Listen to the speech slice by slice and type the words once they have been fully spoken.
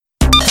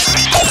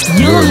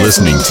You're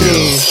listening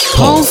to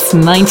Pulse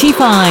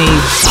 95.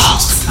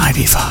 Pulse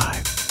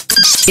 95.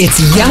 It's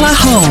Yalla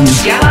Home.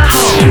 Yalla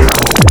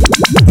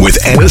Home.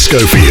 With Anna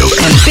Schofield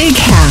and Big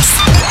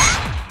Cass.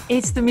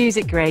 It's the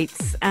music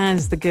greats,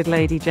 as the good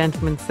lady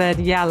gentleman said,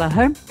 Yalla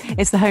Home.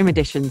 It's the home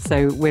edition,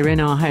 so we're in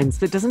our homes,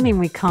 but it doesn't mean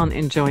we can't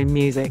enjoy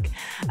music.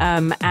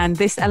 And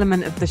this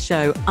element of the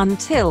show,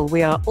 until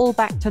we are all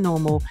back to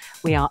normal,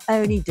 we are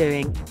only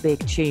doing big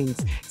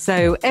tunes.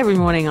 So every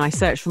morning I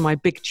search for my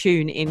big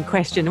tune in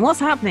question. And what's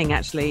happening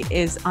actually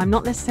is I'm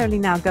not necessarily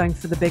now going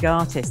for the big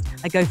artist.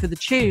 I go for the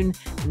tune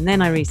and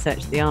then I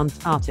research the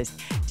artist.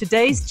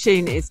 Today's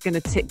tune is going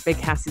to tick Big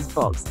Hass's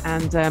box.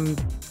 And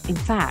in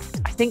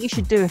fact, I think you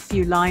should do a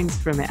few lines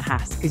from it,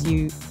 Hass, because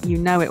you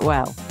know it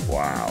well.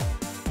 Wow.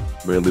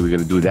 Really, we're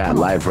going to do that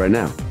live right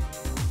now?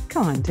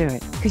 Come on, do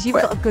it. Because you've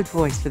got a good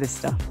voice for this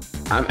stuff.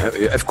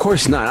 Of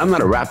course not. I'm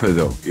not a rapper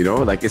though, you know?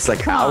 Like, it's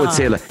like, I would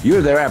say, like,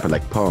 you're the rapper,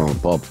 like,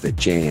 pump up the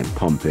jam,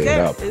 pump it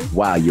up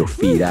while your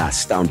feet are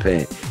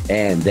stomping.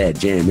 And that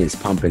jam is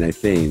pumping, I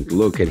think.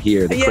 Look at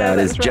here, the crowd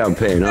is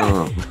jumping.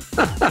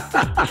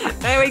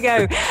 There we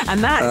go.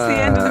 And that's the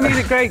end of the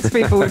music greats,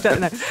 people. We don't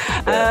know.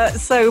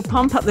 So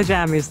Pump Up the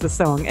Jam is the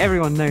song.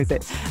 Everyone knows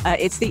it.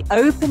 It's the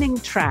opening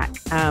track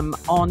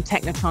on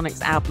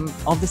Technotronic's album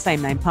of the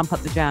same name, Pump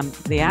Up the Jam,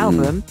 the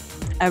album.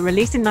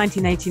 Released in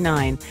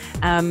 1989.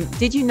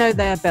 Did you know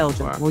they're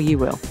Belgian? Wow. Well, you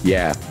will.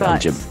 Yeah,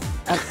 Belgium.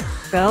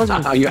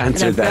 Belgium. You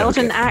answered that.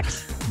 Belgian okay.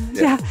 act.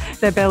 Yeah,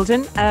 they're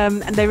Belgian.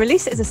 And they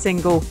released it as a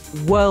single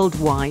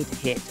worldwide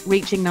hit,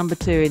 reaching number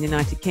 2 in the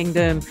United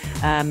Kingdom,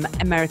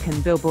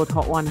 American Billboard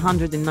Hot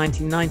 100 in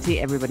 1990.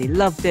 Everybody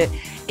loved it.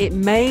 It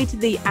made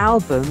the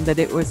album that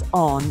it was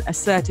on a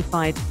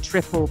certified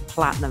triple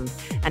platinum.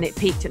 And it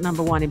peaked at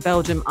number 1 in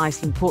Belgium,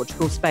 Iceland,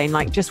 Portugal, Spain,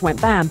 like just went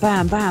bam,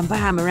 bam, bam,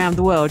 bam around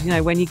the world. You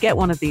know, when you get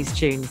one of these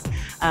tunes,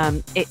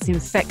 it's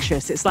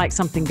infectious. It's like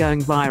something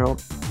going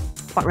viral.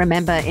 But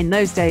remember, in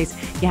those days,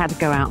 you had to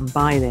go out and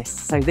buy this.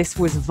 So this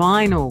was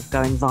vinyl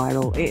going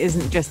viral. It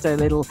isn't just a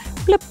little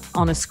blip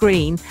on a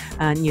screen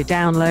and you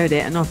download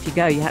it and off you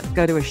go. You had to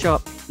go to a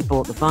shop, you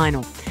bought the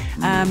vinyl.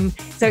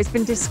 So it's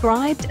been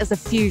described as a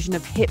fusion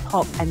of hip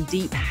hop and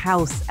deep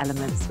house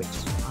elements, which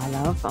I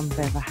love. I'm a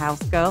bit of a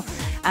house girl.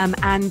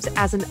 And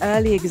as an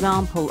early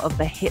example of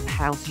the hip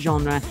house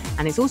genre.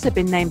 And it's also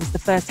been named as the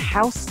first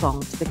house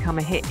song to become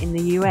a hit in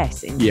the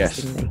US,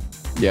 interestingly. Yes.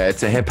 Yeah,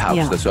 it's a hip house.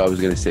 Yeah. That's what I was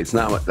going to say. It's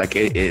not like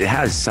it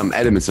has some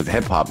elements of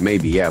hip hop,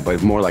 maybe, yeah,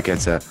 but more like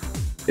it's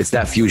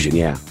that fusion,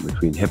 yeah,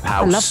 between hip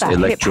house,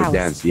 electro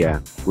dance. Yeah,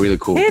 really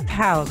cool. Hip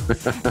house.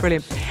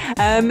 Brilliant.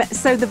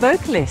 So the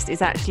vocalist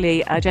is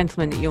actually a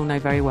gentleman that you'll know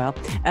very well,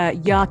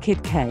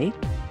 Yakid K.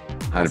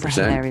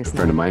 100%.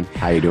 Friend of mine.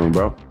 How you doing,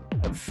 bro?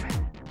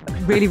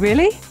 Really,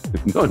 really?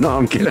 No,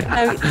 I'm kidding.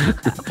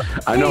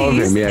 I know of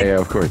him. Yeah,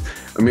 of course.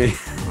 I mean...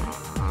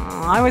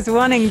 I was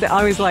wanting that.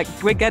 I was like,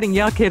 we're getting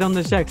Yakid on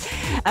the show.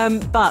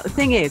 But the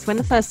thing is, when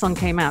the first song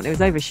came out, it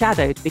was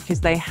overshadowed because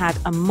they had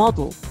a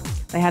model.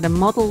 They had a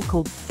model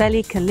called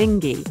Feli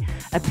Kalingi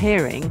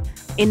appearing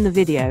in the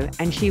video,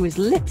 and she was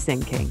lip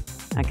syncing.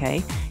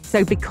 Okay.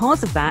 So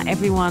because of that,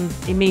 everyone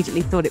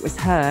immediately thought it was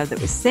her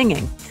that was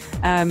singing.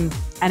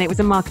 And it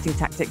was a marketing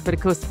tactic, but of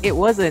course it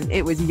wasn't.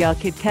 It was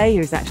Yakid K who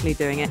was actually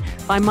doing it.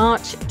 By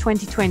March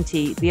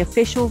 2020, the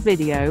official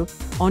video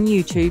on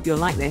YouTube, you'll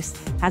like this,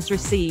 has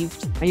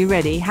received, are you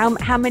ready?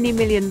 How many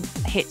million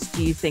hits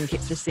do you think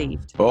it's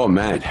received? Oh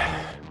man,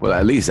 well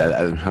at least, I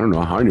don't know,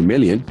 100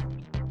 million?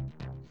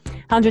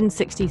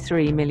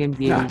 163 million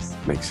views.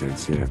 Makes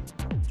sense, yeah.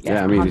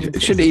 Yeah, I mean,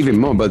 it should be even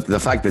more, but the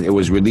fact that it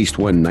was released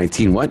when,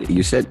 19 what?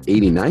 You said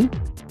 89?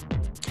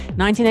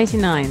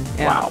 1989,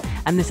 yeah. Wow.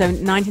 And so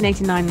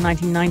 1989 and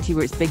 1990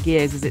 were its big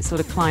years as it sort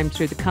of climbed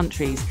through the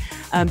countries.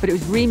 But it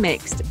was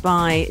remixed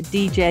by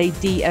DJ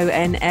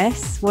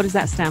DONS. What does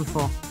that stand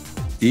for?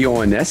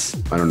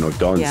 DONS? I don't know,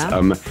 Dons.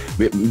 Yeah.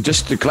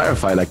 Just to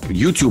clarify, like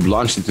YouTube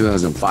launched in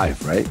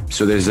 2005, right?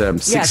 So there's a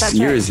 6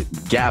 years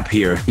gap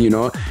here, you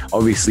know,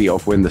 obviously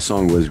of when the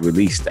song was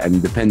released,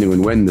 and depending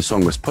on when the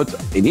song was put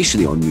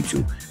initially on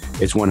YouTube,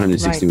 it's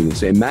 160 million.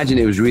 So imagine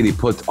it was really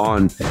put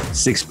on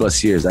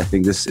 6+ years. I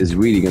think this is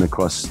really going to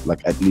cross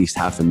like at least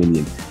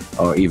 500,000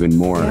 or even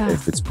more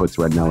if it's put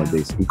right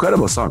nowadays.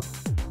 Incredible song.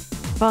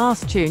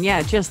 Fast tune,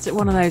 yeah, just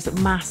one of those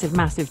massive,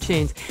 massive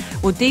tunes.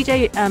 Well,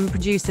 DJ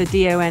producer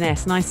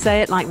DONS, and I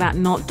say it like that,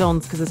 not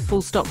Dons, because there's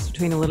full stops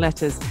between all the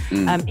letters.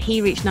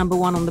 He reached number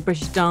 1 on the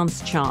British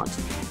dance chart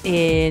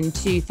in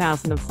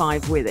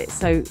 2005 with it.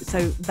 So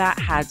that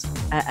had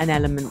an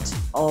element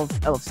of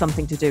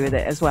something to do with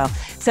it as well.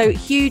 So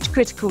huge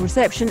critical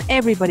reception.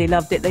 Everybody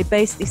loved it. They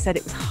basically said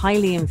it was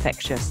highly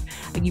infectious.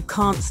 You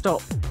can't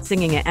stop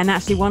singing it. And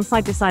actually, once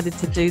I decided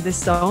to do this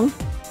song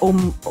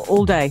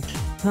all day,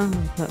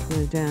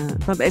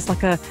 it's like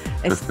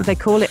they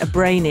call it a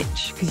brain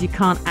itch because you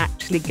can't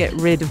actually actually get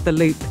rid of the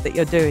loop that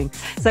you're doing.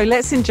 So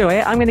let's enjoy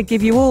it. I'm going to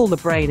give you all the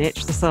brain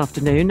itch this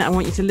afternoon. I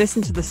want you to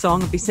listen to the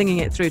song. I'll be singing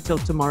it through till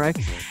tomorrow.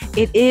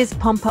 It is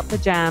Pump Up the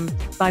Jam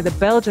by the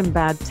Belgian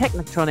band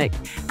Technotronic,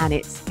 and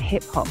it's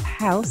hip hop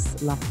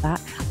house. Love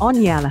that.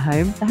 On Yalla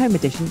Home, the home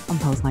edition on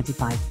Pulse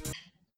 95.